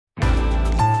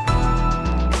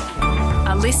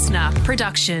listener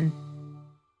production.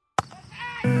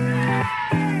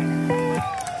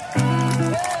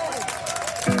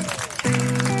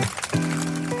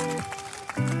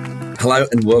 Hello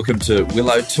and welcome to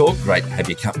Willow Talk. Great to have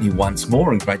your company once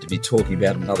more and great to be talking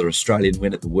about another Australian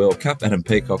win at the World Cup. Adam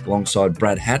Peacock alongside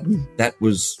Brad Hatton. That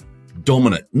was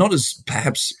dominant. Not as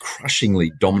perhaps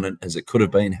crushingly dominant as it could have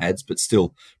been, Hads, but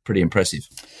still pretty impressive.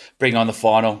 Bring on the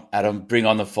final, Adam. Bring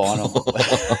on the final.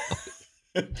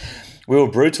 We were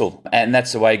brutal, and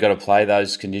that's the way you got to play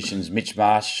those conditions. Mitch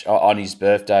Marsh on his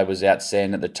birthday was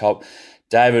outstanding at the top.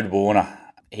 David Warner,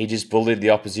 he just bullied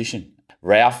the opposition.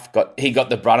 Ralph got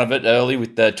the brunt of it early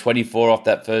with the 24 off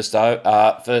that first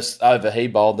over he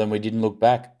bowled, then we didn't look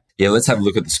back. Yeah, let's have a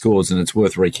look at the scores, and it's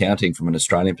worth recounting from an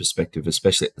Australian perspective,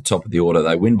 especially at the top of the order.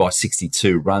 They win by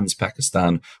 62 runs.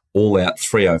 Pakistan all out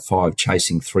 305,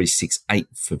 chasing 368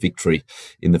 for victory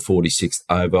in the 46th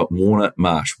over.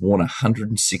 Marsh,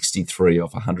 163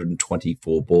 off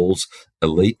 124 balls.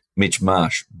 Elite. Mitch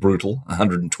Marsh, brutal,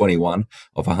 121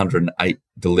 of 108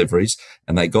 deliveries,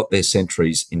 and they got their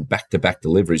centuries in back-to-back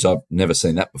deliveries. I've never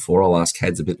seen that before. I'll ask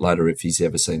Hads a bit later if he's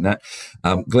ever seen that.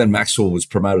 Glenn Maxwell was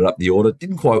promoted up the order.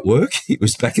 Didn't quite work. He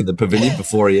was back in the pavilion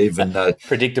before he even...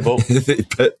 Predictable.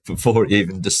 Before he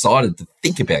even decided to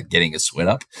think about getting a sweat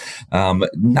up.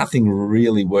 Nothing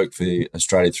really worked for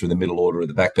Australia through the middle order of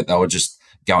the back, but they were just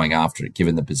going after it,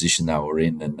 given the position they were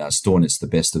in, and Stoinis the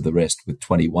best of the rest with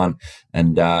 21.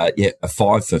 And a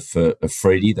 5 for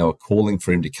Freedy. They were calling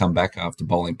for him to come back after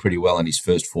bowling pretty well in his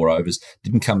first 4 overs.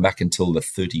 Didn't come back until the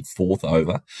 34th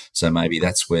over, so maybe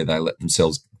that's where they let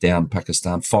themselves down,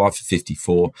 Pakistan. 5 for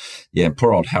 54. Yeah,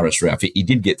 poor old Harris Ralph. He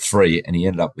did get 3, and he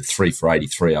ended up with 3 for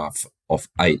 83 off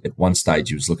 8. At one stage,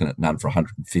 he was looking at none for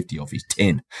 150 off his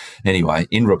 10. Anyway,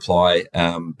 in reply,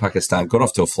 Pakistan got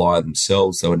off to a flyer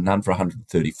themselves. They were none for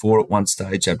 134 at one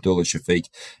stage. Abdullah Shafiq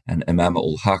and Imam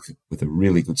ul Haq with a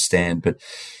really good stand, but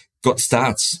got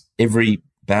starts. Every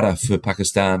batter for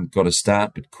Pakistan got a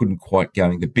start, but couldn't quite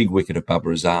going. The big wicket of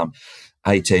Babar Azam,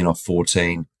 18 off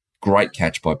 14. Great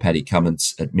catch by Paddy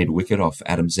Cummins at mid-wicket off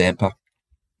Adam Zampa.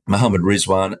 Mohammad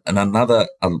Rizwan, and another...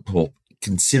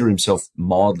 consider himself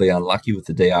mildly unlucky with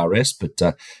the DRS, but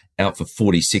out for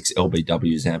 46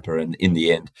 LBW Zampa, and in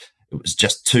the end, it was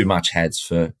just too much Hads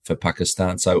for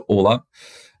Pakistan. So all up,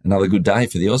 another good day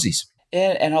for the Aussies.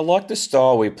 Yeah, and I like the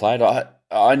style we played.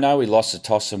 I know we lost the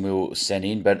toss and we were sent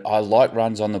in, but I like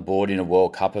runs on the board in a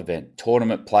World Cup event.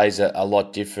 Tournament plays a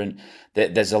lot different.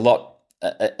 There's a lot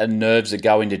of nerves that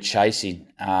go into chasing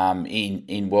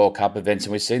in World Cup events,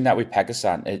 and we've seen that with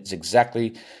Pakistan. It's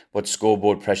exactly what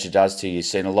scoreboard pressure does to you. You've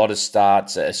seen a lot of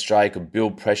starts. Australia could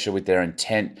build pressure with their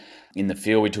intent in the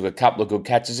field. We took a couple of good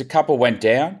catches. A couple went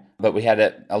down, but we had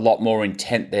a lot more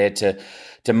intent there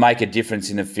to make a difference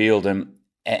in the field.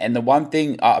 And the one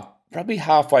thing, probably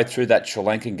halfway through that Sri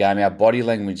Lankan game, our body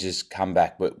language has come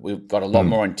back. But we've got a lot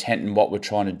more intent in what we're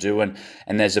trying to do, and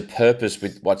there's a purpose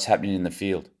with what's happening in the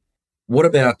field. What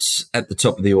about at the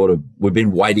top of the order? We've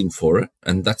been waiting for it,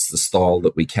 and that's the style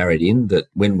that we carried in, that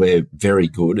when we're very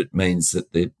good, it means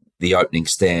that the opening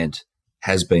stand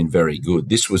has been very good.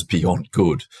 This was beyond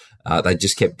good. They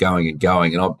just kept going and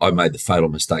going, and I made the fatal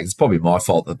mistake. It's probably my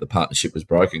fault that the partnership was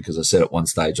broken, because I said at one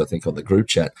stage, I think on the group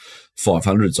chat,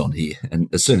 500's on here. And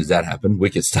as soon as that happened,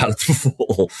 wickets started to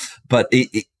fall. But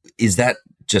is that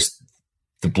just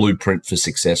the blueprint for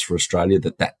success for Australia,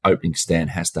 that opening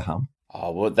stand has to hum?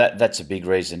 Oh, well, that's a big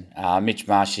reason. Mitch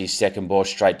Marsh's second ball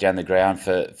straight down the ground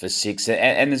for 6.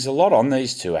 And there's a lot on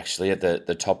these two, actually, at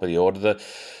the top of the order.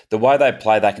 The way they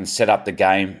play, they can set up the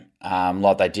game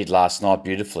like they did last night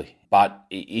beautifully. But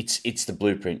it's the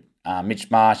blueprint.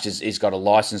 Mitch Marsh he's got a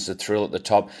license to thrill at the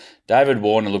top. David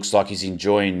Warner looks like he's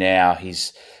enjoying now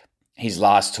his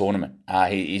last tournament,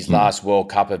 his last World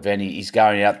Cup event. He's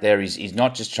going out there. He's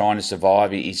not just trying to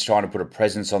survive. He's trying to put a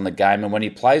presence on the game. And when he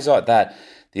plays like that,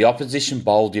 the opposition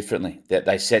bowl differently. That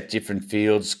they set different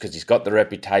fields, because he's got the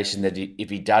reputation that if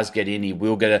he does get in, he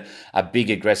will get a big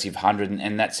aggressive 100,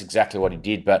 and that's exactly what he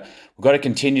did. But we've got to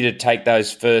continue to take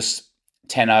those first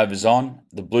 10 overs on.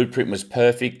 The blueprint was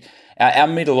perfect. Our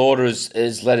middle order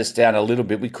has let us down a little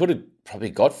bit. We could have probably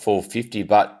got 450,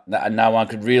 but no one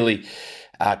could really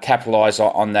capitalise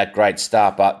on that great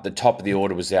start. But the top of the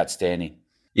order was outstanding.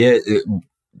 Yeah,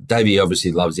 Davey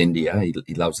obviously loves India.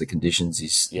 He loves the conditions.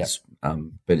 He's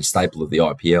been a staple of the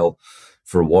IPL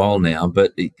for a while now.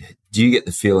 But do you get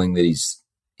the feeling that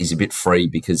he's a bit free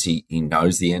because he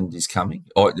knows the end is coming?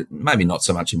 Or maybe not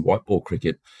so much in white ball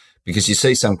cricket, because you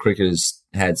see some cricketers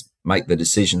make the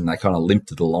decision, they kind of limp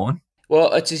to the line.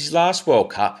 Well, it's his last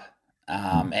World Cup.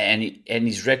 And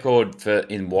his record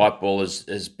in white ball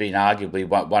has been arguably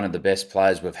one of the best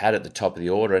players we've had at the top of the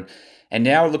order. And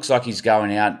now it looks like he's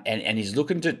going out and he's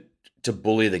looking to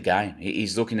bully the game.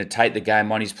 He's looking to take the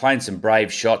game on. He's playing some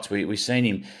brave shots. We've seen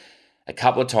him a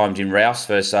couple of times in Ralph's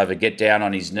first over get down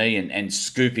on his knee and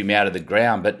scoop him out of the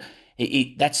ground. But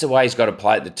that's the way he's got to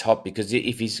play at the top, because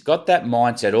if he's got that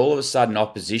mindset, all of a sudden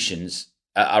oppositions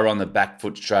are on the back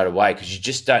foot straight away, because you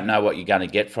just don't know what you're going to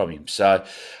get from him. So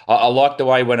I like the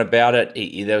way he went about it.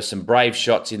 There were some brave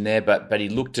shots in there, but he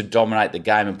looked to dominate the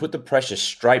game and put the pressure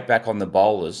straight back on the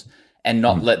bowlers and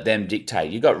not let them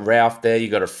dictate. You got Ralph there, you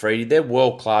got Afridi. They're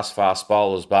world-class fast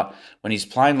bowlers, but when he's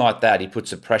playing like that, he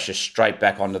puts the pressure straight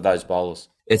back onto those bowlers.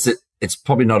 It's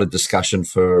probably not a discussion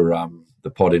for the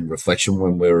pod in reflection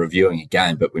when we're reviewing a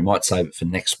game, but we might save it for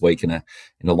next week in a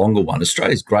longer one.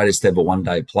 Australia's greatest ever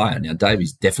one-day player. Now,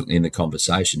 Davey's definitely in the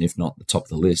conversation, if not the top of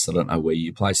the list. I don't know where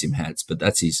you place him, Hats, but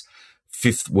that's his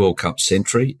 5th World Cup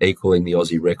century, equaling the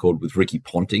Aussie record with Ricky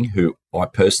Ponting, who I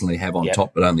personally have on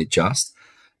top, but only just.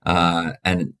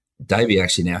 And Davey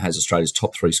actually now has Australia's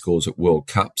top 3 scores at World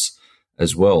Cups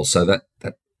as well. So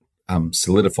that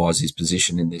solidifies his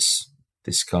position in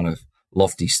this kind of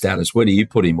lofty status. Where do you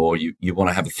put him, or you want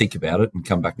to have a think about it and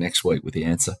come back next week with the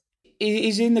answer?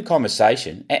 He's in the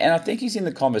conversation, and I think he's in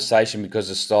the conversation because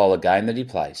of the style of game that he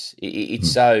plays.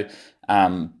 It's so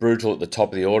brutal at the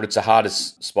top of the order. It's the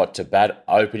hardest spot to bat,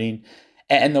 opening,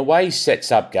 and the way he sets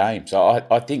up games.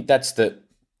 I think that's the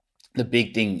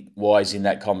big thing why he's in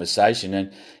that conversation,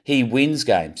 and he wins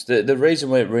games. The reason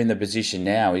we're in the position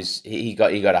now is he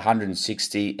got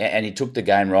 160, and he took the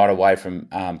game right away from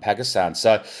Pakistan.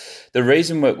 So the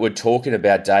reason we're talking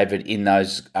about David in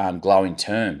those glowing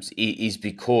terms is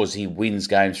because he wins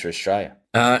games for Australia.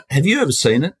 Have you ever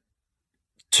seen it?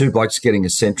 2 blokes getting a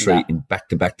century in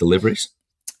back-to-back deliveries?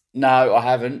 No, I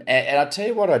haven't. And I'll tell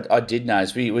you what I did know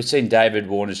is we've seen David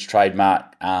Warner's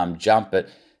trademark jump, but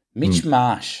Mitch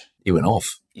Marsh, he went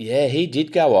off. Yeah, he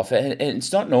did go off, and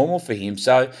it's not normal for him.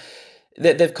 So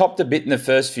they've copped a bit in the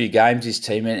first few games, his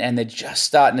team, and they're just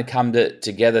starting to come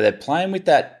together. They're playing with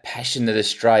that passion that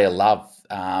Australia love.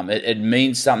 It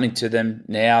means something to them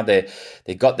now. They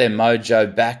got their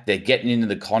mojo back. They're getting into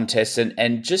the contest,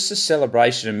 and just the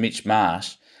celebration of Mitch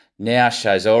Marsh now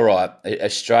shows, all right,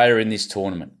 Australia in this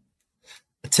tournament.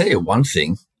 I'll tell you one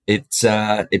thing.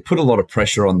 It put a lot of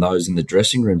pressure on those in the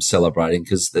dressing room celebrating,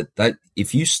 because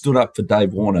if you stood up for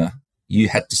Dave Warner, you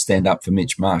had to stand up for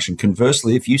Mitch Marsh. And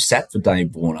conversely, if you sat for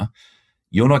Dave Warner,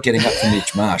 you're not getting up for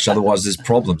Mitch Marsh. Otherwise, there's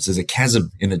problems. There's a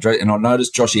chasm in the dress. And I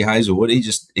noticed Joshy Hazelwood, he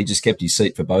just kept his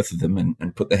seat for both of them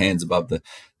and put the hands above the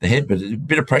head. But a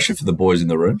bit of pressure for the boys in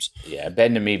the rooms. Yeah,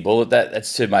 bending me bullet.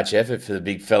 That's too much effort for the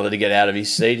big fella to get out of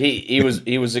his seat.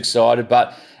 He was excited,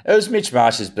 but it was Mitch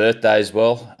Marsh's birthday as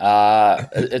well.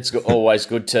 It's always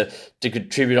good to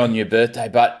contribute on your birthday,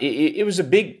 but it was a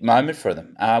big moment for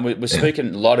them. We're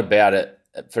speaking a lot about it.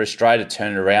 For Australia to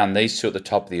turn it around, these 2 at the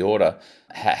top of the order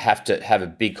have to have a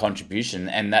big contribution,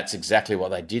 and that's exactly what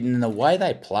they did. And the way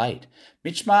they played,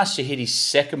 Mitch Marsh hit his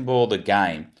 2nd ball of the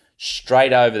game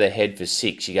straight over the head for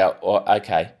 6. You go, oh,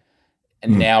 okay,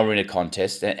 and now we're in a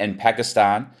contest. And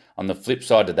Pakistan, on the flip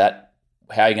side of that,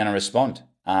 how are you going to respond?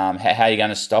 How are you going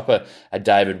to stop a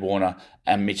David Warner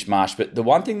and Mitch Marsh? But the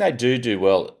one thing they do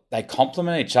well, they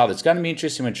complement each other. It's going to be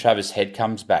interesting when Travis Head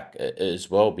comes back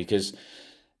as well, because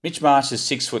Mitch Marsh is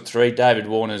 6'3", David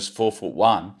Warner's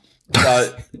 4'1".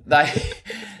 So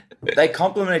they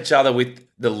complement each other with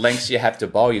the lengths you have to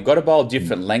bowl. You've got to bowl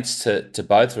different lengths to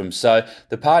both of them. So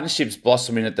the partnership's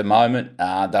blossoming at the moment.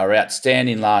 They were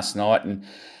outstanding last night, and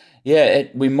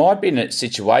we might be in a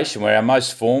situation where our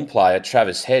most formed player,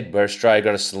 Travis Head, where Australia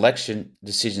got a selection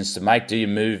decisions to make. Do you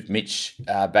move Mitch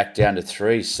back down to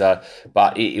 3? So,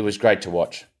 but it was great to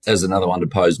watch. There's another one to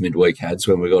pose midweek, Hads,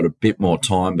 when we got a bit more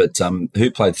time. But who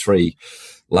played 3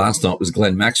 last night was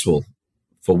Glenn Maxwell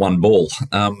for 1 ball.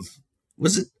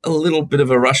 Was it a little bit of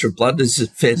a rush of blood, is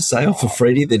it fair to say, off of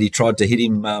Freddie, that he tried to hit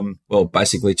him,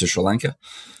 basically to Sri Lanka?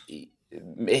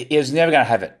 He was never going to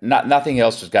have it. Nothing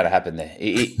else was going to happen there.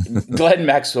 Glenn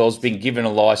Maxwell's been given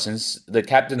a licence. The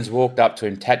captain's walked up to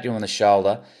him, tapped him on the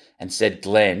shoulder and said,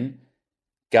 Glenn,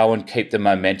 go and keep the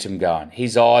momentum going.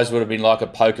 His eyes would have been like a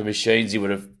poker machines. He would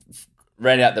have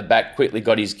ran out the back, quickly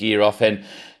got his gear off. And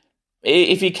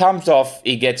if he comes off,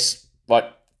 he gets like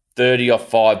 30 off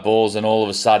 5 balls, and all of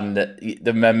a sudden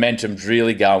the momentum's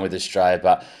really going with Australia.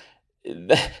 But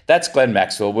that's Glenn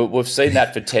Maxwell. We've seen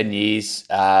that for 10 years.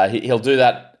 He'll do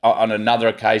that on another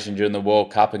occasion during the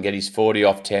World Cup and get his 40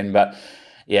 off 10. But,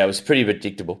 yeah, it was pretty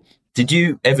predictable. Did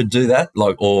you ever do that,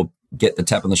 or get the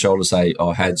tap on the shoulder, say,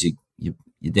 oh, Hads,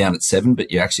 you're down at 7,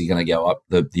 but you're actually going to go up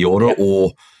the order? Yep.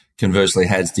 Or conversely,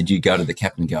 did you go to the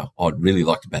captain and go, I'd really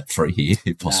like to bat 3 here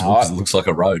if possible, because it looks like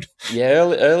a road?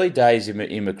 Yeah, early days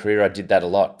in my career, I did that a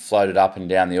lot, floated up and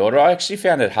down the order. I actually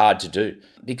found it hard to do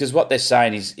because what they're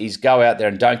saying is go out there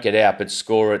and don't get out, but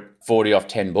score at 40 off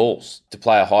 10 balls to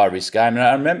play a high-risk game. And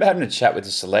I remember having a chat with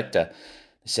the selector.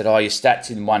 They said, your stats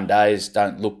in 1 days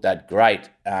don't look that great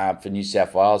for New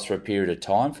South Wales for a period of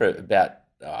time, for about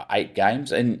 8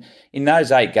 games. And in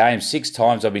those 8 games, 6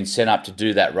 times I've been sent up to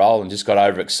do that role and just got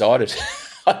overexcited.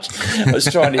 I was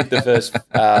trying to hit the first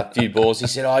few balls. He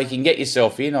said, you can get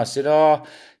yourself in. I said,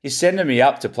 you're sending me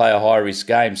up to play a high-risk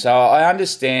game. So I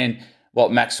understand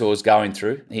what Maxwell was going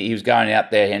through. He was going out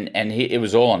there and it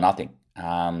was all or nothing.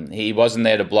 He wasn't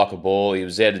there to block a ball. He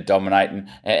was there to dominate,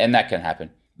 and that can happen.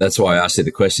 That's why I asked you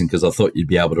the question, because I thought you'd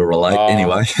be able to relate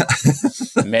anyway.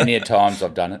 Many a times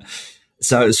I've done it.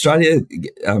 So Australia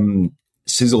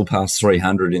sizzled past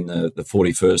 300 in the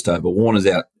 41st over. Warner's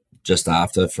out just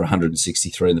after for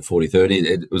 163 in the 43rd.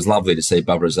 It was lovely to see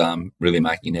Bubba Azam really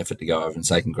making an effort to go over and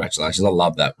say congratulations. I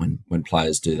love that when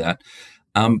players do that.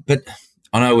 But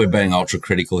I know we're being ultra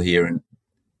critical here, and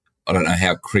I don't know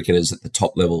how cricketers at the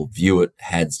top level view it.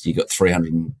 You got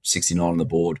 369 on the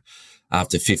board.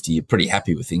 After 50, you're pretty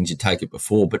happy with things. You take it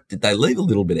before, but did they leave a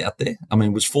little bit out there? I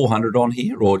mean, was 400 on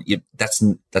here, or that's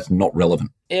not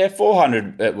relevant? Yeah,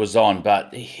 400 was on, but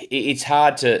it's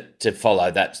hard to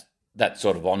follow that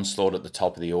sort of onslaught at the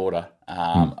top of the order.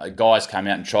 Guys came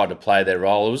out and tried to play their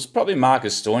role. It was probably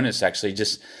Marcus Stoinis actually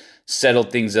just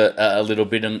settled things a little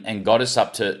bit and got us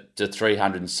up to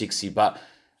 360, but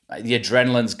the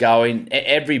adrenaline's going.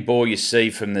 Every ball you see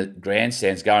from the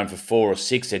grandstands going for 4 or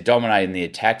 6, they're dominating the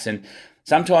attacks. And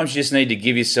sometimes you just need to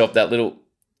give yourself that little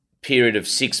period of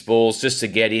 6 balls just to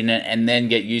get in it and then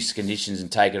get used to conditions and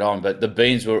take it on. But the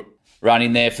Beans were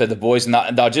running there for the boys, and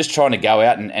they were just trying to go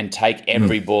out and take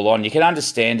every ball on. You can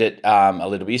understand it a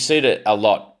little bit. You see it a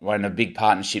lot when a big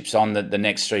partnership's on, the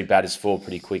next 3 batters fall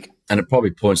pretty quick. And it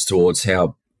probably points towards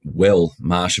how well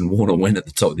Marsh and Warner went at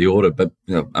the top of the order. But,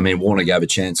 Warner gave a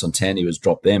chance on 10. He was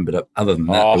dropped then. But other than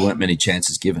that, there weren't many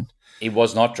chances given. He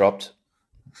was not dropped.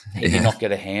 He did not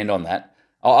get a hand on that.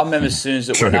 I remember as soon as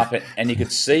it went up, and you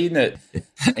could see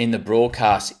in the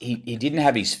broadcast, he didn't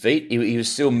have his feet. He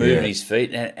was still moving his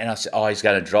feet. And I said, he's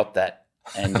going to drop that.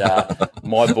 And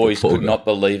my boys could not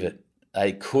believe it.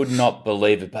 They could not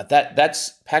believe it. But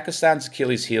that's Pakistan's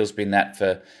Achilles heel's been that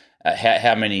for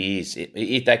how many years?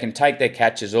 If they can take their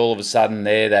catches all of a sudden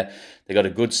they got a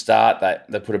good start,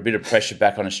 they put a bit of pressure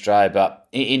back on Australia. But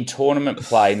in tournament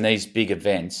play, in these big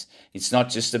events, it's not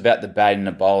just about the batting and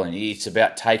the bowling. It's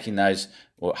about taking those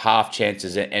half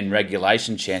chances and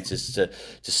regulation chances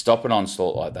to stop an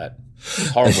onslaught like that.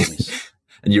 Horribleness.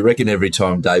 And you reckon every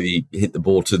time Davey hit the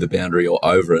ball to the boundary or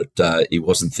over it, he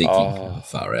wasn't thinking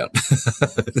far out.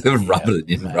 rubbing it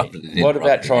in. What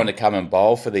about trying to come and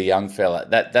bowl for the young fella?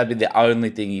 That'd be the only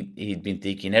thing he'd been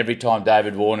thinking. Every time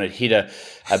David Warner hit a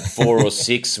 4 or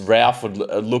 6, Ralph would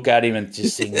look at him and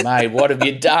just think, mate, what have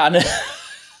you done?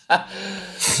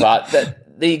 But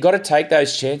you got to take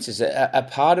those chances. A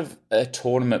part of a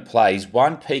tournament play is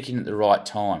 1, peaking at the right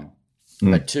time,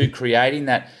 but 2, creating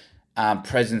that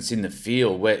presence in the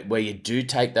field where you do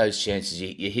take those chances.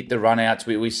 You hit the run-outs.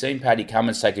 We've seen Paddy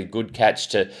Cummins take a good catch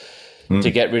to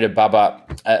get rid of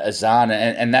Bubba Azam,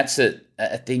 and that's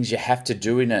things you have to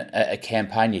do in a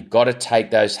campaign. You've got to take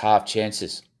those half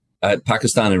chances.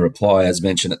 Pakistan, in reply, as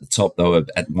mentioned at the top, they were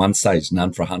at one stage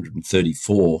none for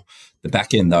 134. The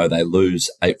back end, though, they lose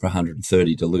 8 for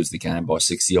 130 to lose the game by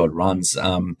 60-odd runs.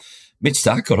 Mitch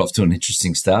Starc got off to an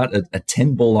interesting start, a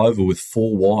 10-ball over with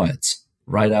 4 wides.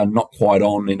 Radar not quite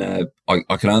on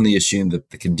I can only assume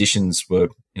that the conditions were,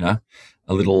 a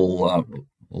little,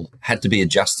 had to be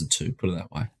adjusted to, put it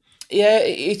that way. Yeah,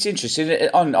 it's interesting.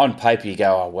 On paper, you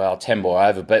go, 10 ball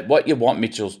over. But what you want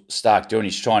Mitchell Starc doing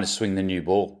is trying to swing the new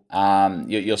ball.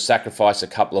 You'll sacrifice a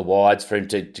couple of wides for him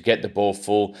to get the ball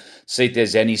full, see if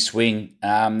there's any swing.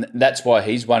 That's why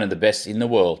he's one of the best in the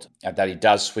world, that he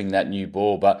does swing that new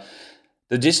ball. But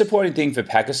the disappointing thing for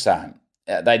Pakistan,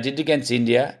 they did against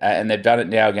India, and they've done it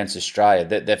now against Australia.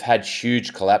 They've had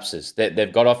huge collapses.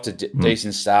 They've got off to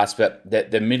decent starts, but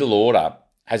the middle order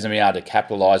hasn't been able to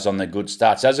capitalise on their good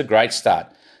starts. That was a great start.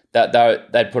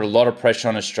 They put a lot of pressure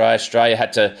on Australia. Australia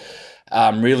had to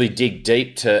really dig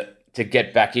deep to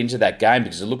get back into that game,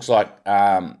 because it looks like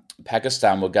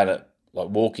Pakistan were going to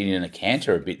walk in a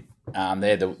canter a bit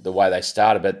there, the way they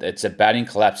started. But it's a batting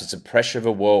collapse. It's a pressure of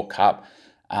a World Cup.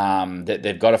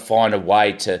 They've got to find a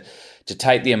way to to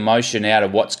take the emotion out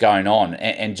of what's going on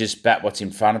and just bat what's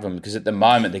in front of them, because at the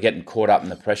moment they're getting caught up in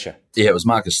the pressure. Yeah, it was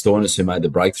Marcus Stoinis who made the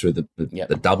breakthrough,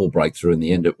 the double breakthrough in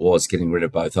the end. It was getting rid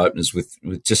of both openers with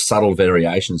just subtle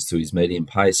variations to his medium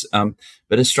pace.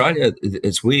 But Australia,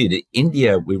 it's weird.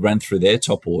 India, we ran through their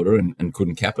top order and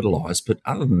couldn't capitalise. But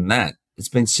other than that, it's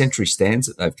been century stands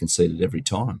that they've conceded every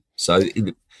time. So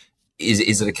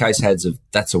is it a case, Hads, of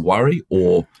that's a worry,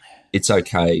 or it's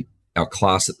okay, our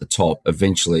class at the top,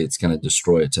 eventually it's going to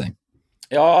destroy a team?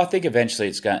 Yeah, I think eventually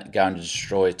it's going to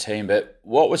destroy a team. But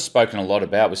what we've spoken a lot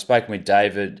about, we've spoken with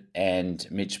David and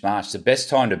Mitch Marsh, the best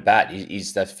time to bat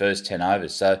is the first 10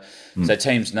 overs. So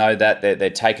teams know that they're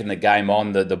taking the game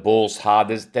on, the ball's hard.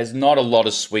 There's not a lot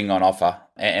of swing on offer,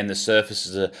 and the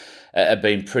surfaces have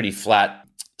been pretty flat.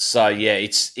 So, yeah,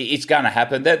 it's going to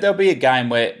happen. There'll be a game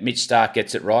where Mitch Starc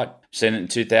gets it right. Seen it in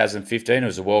 2015. It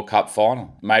was a World Cup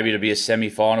final. Maybe it'll be a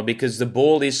semi-final, because the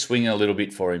ball is swinging a little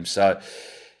bit for him. So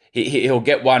he'll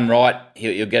get one right.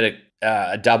 He'll get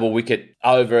a double wicket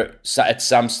over at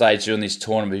some stage during this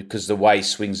tournament because of the way he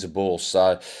swings the ball.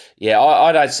 So, yeah,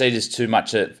 I don't see this too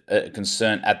much a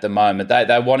concern at the moment.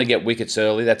 They want to get wickets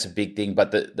early. That's a big thing.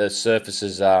 But the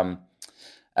surfaces are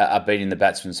being in the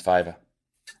batsman's favour.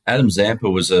 Adam Zampa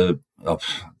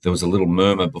there was a little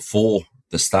murmur before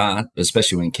the start,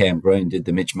 especially when Cam Green did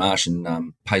the Mitch Marsh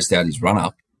and paced out his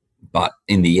run-up. But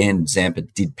in the end, Zampa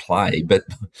did play, but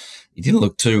he didn't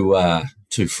look too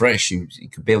fresh. He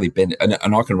could barely bend,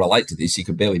 and I can relate to this. He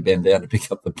could barely bend down to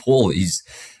pick up the ball.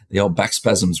 The old back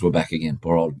spasms were back again.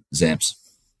 Poor old Zamps.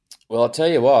 Well, I'll tell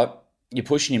you what, you're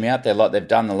pushing him out there like they've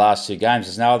done the last two games.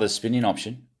 There's no other spinning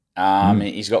option.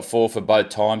 He's got 4 for both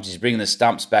times. He's bringing the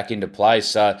stumps back into play.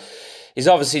 So he's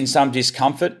obviously in some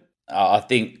discomfort. I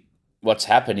think what's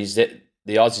happened is that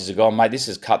the Aussies have gone, mate, this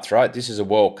is cutthroat. This is a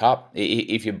World Cup.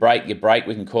 If you break, you break.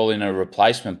 We can call in a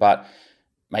replacement. But,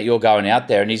 mate, you're going out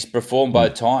there. And he's performed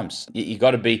both times. You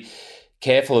got to be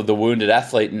careful of the wounded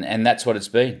athlete, and that's what it's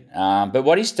been. But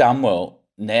what he's done well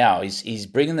now is he's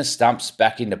bringing the stumps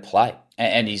back into play.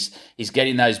 And he's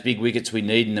getting those big wickets we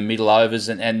need in the middle overs.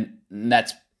 And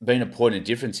that's been a point of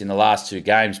difference in the last two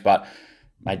games. But,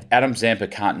 mate, Adam Zampa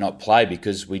can't not play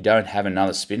because we don't have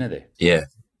another spinner there. Yeah,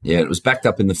 it was backed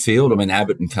up in the field. I mean,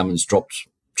 Abbott and Cummins dropped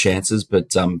chances,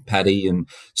 but Paddy and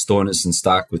Stoinis and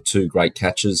Starc with 2 great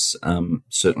catches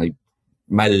certainly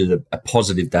made it a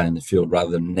positive day in the field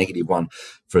rather than a negative one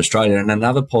for Australia. And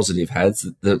another positive has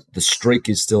the streak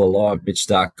is still alive. Mitch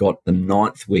Starc got the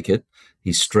 9th wicket.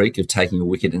 His streak of taking a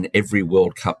wicket in every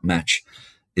World Cup match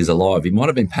is alive. He might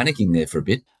have been panicking there for a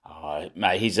bit. Oh,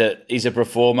 mate, he's a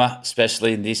performer,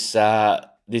 especially in this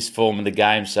form of the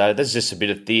game. So there's just a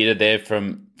bit of theatre there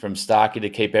from Starkey to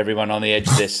keep everyone on the edge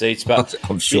of their seats. But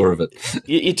I'm sure of it.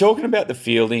 You're talking about the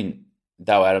fielding,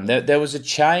 though, Adam. There was a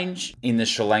change in the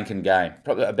Sri Lankan game,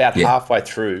 probably about halfway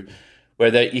through,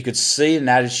 where you could see an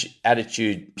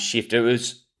attitude shift. It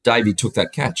was Davey took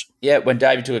that catch. Yeah, when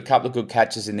Davey took a couple of good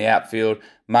catches in the outfield,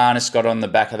 Marsh got on the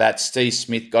back of that, Steve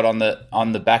Smith got on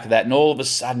the back of that, and all of a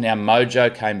sudden our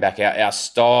mojo came back. Our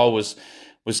style was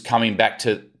coming back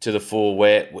to the fore,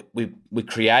 where we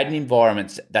create an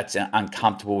environment that's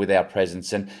uncomfortable with our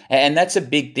presence. And that's a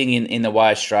big thing in the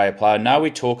way Australia play. I know we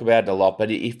talk about it a lot,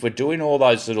 but if we're doing all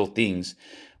those little things,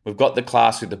 we've got the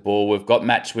class with the ball, we've got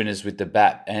match winners with the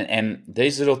bat, and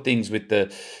these little things with the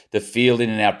fielding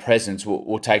and our presence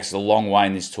will take us a long way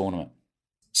in this tournament.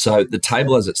 So the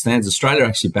table as it stands, Australia are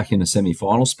actually back in a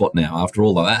semi-final spot now after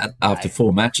all of that, after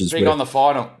 4 matches. Bring on the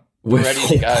final. We're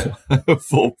ready to go.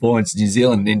 4 points. New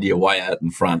Zealand and India way out in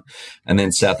front. And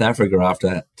then South Africa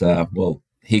after that,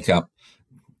 hiccup,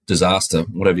 disaster,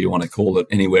 whatever you want to call it,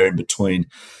 anywhere in between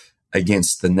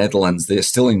against the Netherlands. They're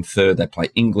still in third. They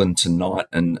play England tonight,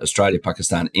 and Australia,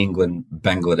 Pakistan, England,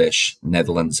 Bangladesh,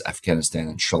 Netherlands, Afghanistan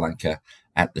and Sri Lanka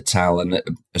at the tail. And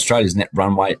Australia's net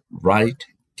run rate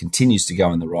continues to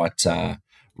go in the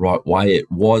right way.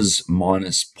 It was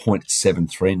minus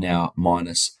 0.73, now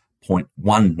minus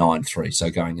 0.193, so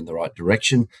going in the right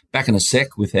direction. Back in a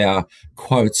sec with our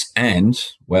quotes, and,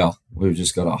 well, we've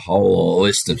just got a whole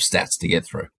list of stats to get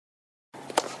through.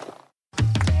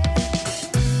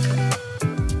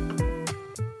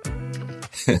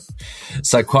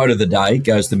 So quote of the day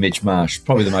goes to Mitch Marsh,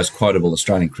 probably the most quotable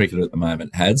Australian cricketer at the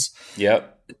moment, Hads.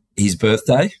 Yep. His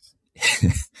birthday,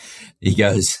 he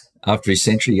goes, after his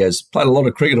century, he goes, played a lot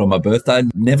of cricket on my birthday,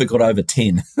 never got over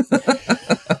 10.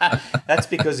 That's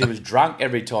because he was drunk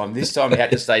every time. This time he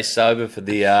had to stay sober for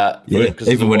the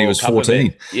even when he was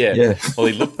 14. Yeah. Well,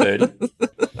 he looked 30.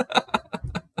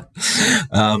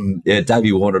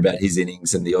 Davey Warner about his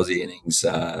innings and the Aussie innings.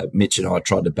 Mitch and I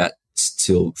tried to bat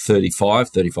till 35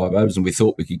 overs, and we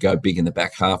thought we could go big in the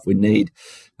back half. We need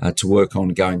to work on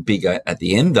going bigger at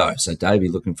the end, though. So, Davey,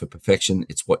 looking for perfection.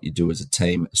 It's what you do as a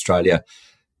team. Australia,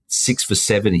 6 for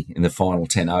 70 in the final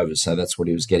 10 overs. So that's what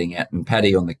he was getting at. And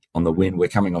Paddy on the win. We're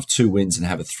coming off 2 wins and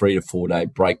have a 3 to 4 day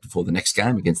break before the next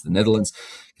game against the Netherlands.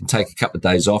 Can take a couple of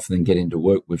days off and then get into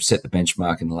work. We've set the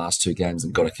benchmark in the last 2 games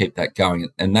and got to keep that going.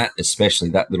 And that, especially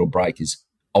that little break, is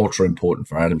ultra important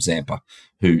for Adam Zampa,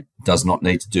 who does not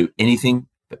need to do anything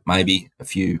but maybe a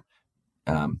few,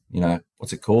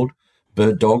 what's it called?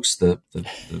 Bird dogs, the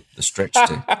stretch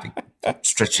to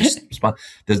stretch your spine.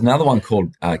 There's another one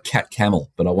called cat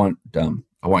camel, but I won't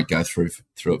go through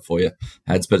it for you,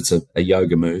 Hads. But it's a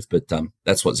yoga move. But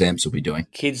that's what Zamps will be doing.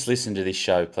 Kids, listen to this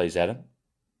show, please, Adam.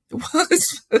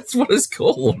 That's what it's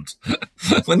called.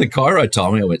 When the Cairo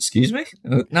told me, I went, "Excuse me?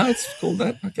 No, it's called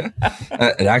that." Okay,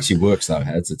 it actually works though,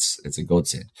 Hads. It's a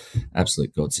godsend,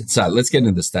 absolute godsend. So let's get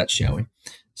into the stats, shall we?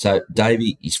 So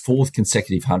Davey, his 4th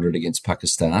consecutive 100 against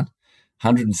Pakistan.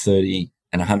 130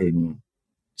 and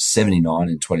 179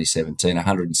 in 2017,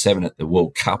 107 at the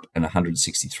World Cup and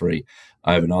 163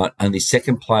 overnight. Only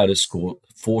second player to score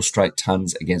 4 straight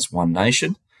tons against one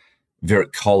nation.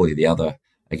 Virat Kohli, the other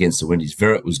against the Windies.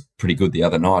 Virat was pretty good the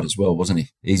other night as well, wasn't he?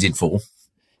 He's in form.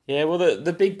 Yeah, well,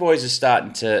 the big boys are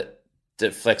starting to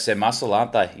flex their muscle,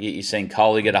 aren't they? You've seen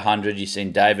Kohli get 100, you've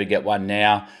seen David get one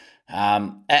now.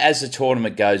 As the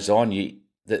tournament goes on,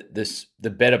 the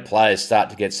better players start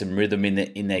to get some rhythm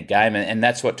in their game, and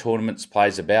that's what tournaments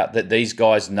plays about. That these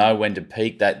guys know when to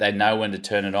peak, they know when to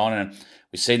turn it on, and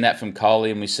we've seen that from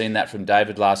Kohli and we've seen that from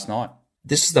David last night.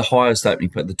 This is the highest opening,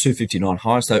 the 259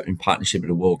 highest opening partnership at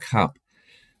a World Cup,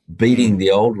 beating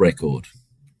the old record.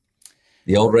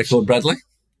 The old record, Bradley?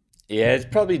 Yeah,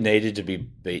 it probably needed to be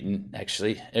beaten.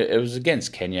 Actually, it was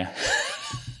against Kenya,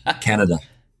 Canada.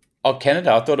 Oh,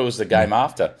 Canada. I thought it was the game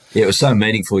after. Yeah, it was so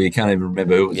meaningful you can't even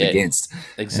remember who it was against.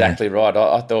 Exactly right.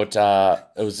 I thought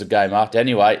it was the game after.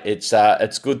 Anyway, it's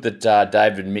good that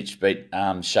David and Mitch beat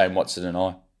Shane Watson and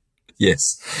I.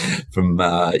 Yes, from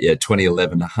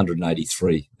 2011 to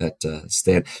 183, that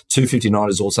stand. 259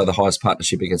 is also the highest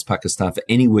partnership against Pakistan for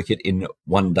any wicket in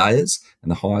one days and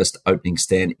the highest opening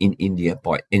stand in India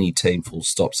by any team, full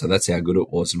stop. So that's how good it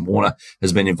was. And Warner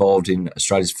has been involved in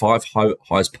Australia's 5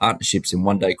 highest partnerships in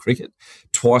one-day cricket,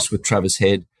 twice with Travis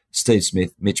Head, Steve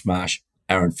Smith, Mitch Marsh,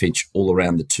 Aaron Finch, all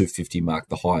around the 250 mark,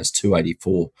 the highest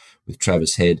 284 with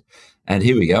Travis Head. And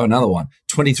here we go, another one.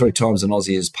 23 times an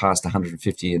Aussie has passed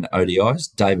 150 in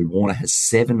ODIs. David Warner has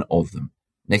 7 of them.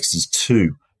 Next is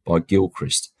 2 by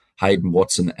Gilchrist, Hayden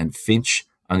Watson and Finch.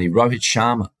 Only Rohit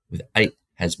Sharma with 8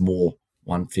 has more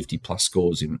 150-plus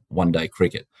scores in one-day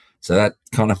cricket. So that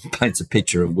kind of paints a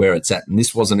picture of where it's at. And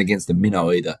this wasn't against the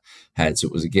minnow either, Hads.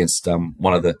 It was against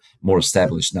one of the more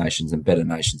established nations and better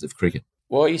nations of cricket.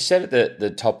 Well, you said at the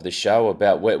top of the show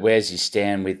about where's he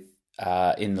stand with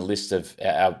in the list of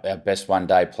our best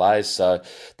one-day players. So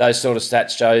those sort of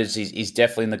stats shows he's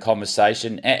definitely in the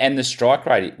conversation. And the strike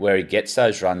rate where he gets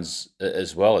those runs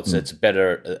as well. It's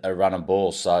better a run and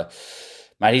ball. So,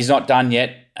 mate, he's not done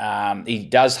yet. He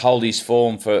does hold his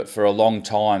form for a long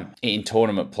time in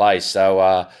tournament play.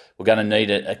 So we're going to need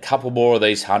a couple more of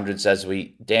these hundreds as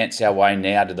we dance our way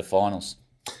now to the finals.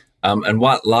 And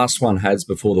what last one has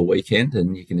before the weekend,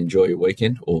 and you can enjoy your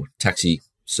weekend or taxi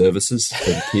services for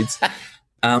the kids.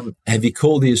 Have you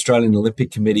called the Australian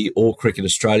Olympic Committee or Cricket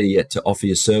Australia yet to offer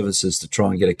your services to try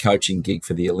and get a coaching gig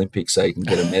for the Olympics so you can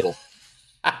get a medal?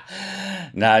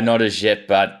 No, not as yet,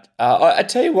 but I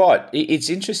tell you what, it's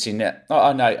interesting. Now,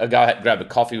 I know I go grab a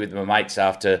coffee with my mates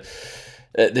after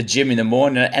the gym in the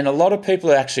morning, and a lot of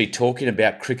people are actually talking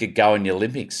about cricket going to the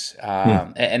Olympics.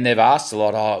 And they've asked a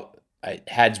lot,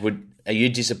 Hads, are you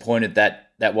disappointed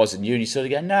that wasn't you? And you sort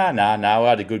of go, no, I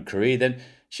had a good career. Then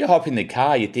as you hop in the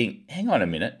car, you think, hang on a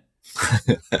minute.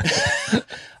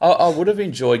 I would have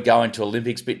enjoyed going to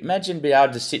Olympics, but imagine being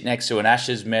able to sit next to an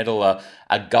Ashes medal, a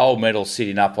gold medal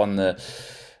sitting up on the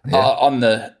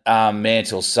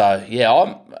mantle. So,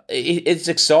 it's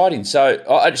exciting. So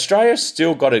Australia's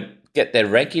still got to get their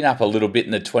ranking up a little bit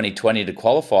in the 2020 to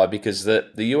qualify, because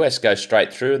the US go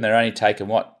straight through and they're only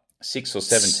taking, 6 or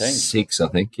 7 teams? 6, I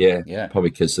think, yeah. Probably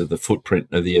because of the footprint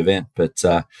of the event. But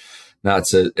no,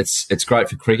 it's great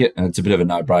for cricket, and it's a bit of a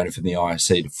no-brainer for the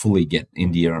IOC to fully get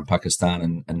India and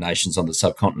Pakistan and nations on the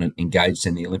subcontinent engaged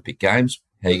in the Olympic Games.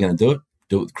 How are you going to do it?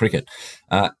 Do it with cricket.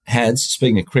 Hads,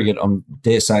 speaking of cricket, I'm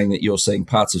dare saying that you're seeing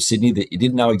parts of Sydney that you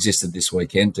didn't know existed this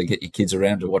weekend to get your kids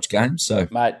around to watch games. So,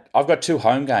 mate, I've got 2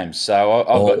 home games. So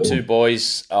I've got 2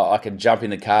 boys. I can jump in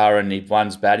the car, and if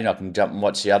one's batting, I can jump and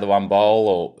watch the other one bowl,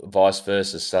 or vice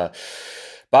versa. So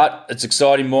But it's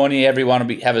exciting morning. Everyone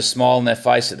will have a smile on their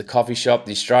face at the coffee shop.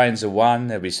 The Australians have won.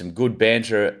 There'll be some good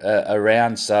banter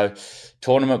around. So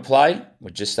tournament play, we're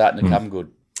just starting to come good.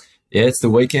 Yeah, it's the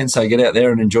weekend, so get out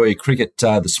there and enjoy your cricket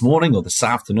this morning or this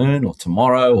afternoon or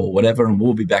tomorrow or whatever, and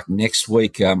we'll be back next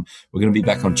week. We're going to be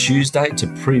back on Tuesday to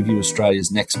preview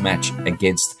Australia's next match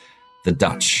against the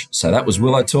Dutch. So that was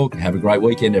Willow Talk. Have a great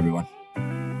weekend, everyone.